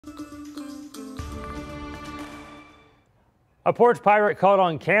A porch pirate caught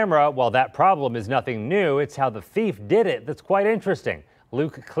on camera. While that problem is nothing new, it's how the thief did it that's quite interesting.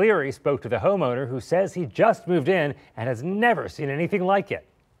 Luke Cleary spoke to the homeowner who says he just moved in and has never seen anything like it.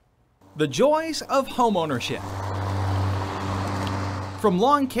 The joys of homeownership. From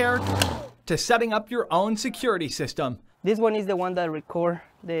lawn care to setting up your own security system. This one is the one that record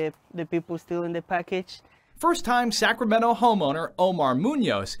the people stealing the package. First-time Sacramento homeowner Omar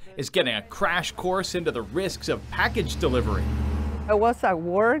Munoz is getting a crash course into the risks of package delivery. I was at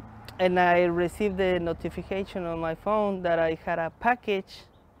work and I received the notification on my phone that I had a package.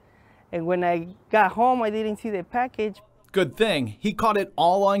 And when I got home, I didn't see the package. Good thing he caught it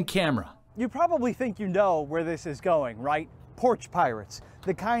all on camera. You probably think you know where this is going, right? Porch pirates,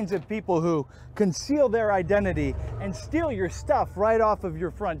 the kinds of people who conceal their identity and steal your stuff right off of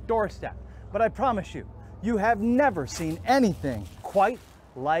your front doorstep. But I promise you, you have never seen anything quite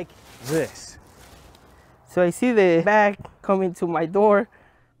like this. So I see the bag coming to my door.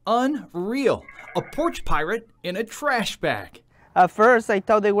 Unreal. A porch pirate in a trash bag. At first, I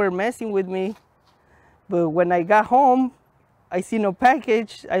thought they were messing with me. But when I got home, I see no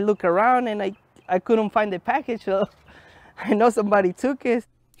package. I look around and I couldn't find the package. So I know somebody took it.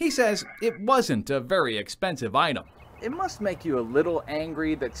 He says it wasn't a very expensive item. It must make you a little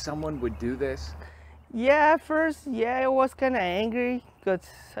angry that someone would do this. Yeah, at first, yeah, I was kind of angry because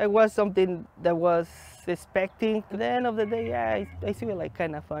it was something that was expecting. At the end of the day, yeah, I see it like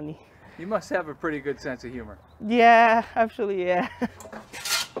kind of funny. You must have a pretty good sense of humor. Yeah, actually, yeah.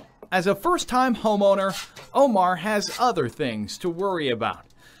 As a first-time homeowner, Omar has other things to worry about.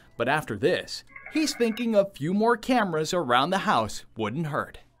 But after this, he's thinking a few more cameras around the house wouldn't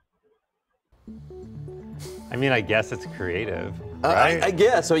hurt. I mean, I guess it's creative, right? I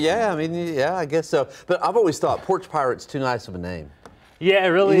guess so. Yeah, I mean, yeah, I guess so. But I've always thought porch pirate's too nice of a name. Yeah, it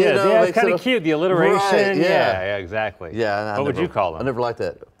really is. know, Yeah, it's kind it of cute. The alliteration. Right, Yeah, exactly. Yeah. What would you call them? I never liked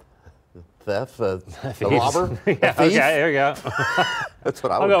that. Theft, a Thieves. robber, Yeah, a thief. okay, there you go. That's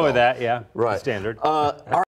what I I'll would go call with it. that. Yeah, Right. standard.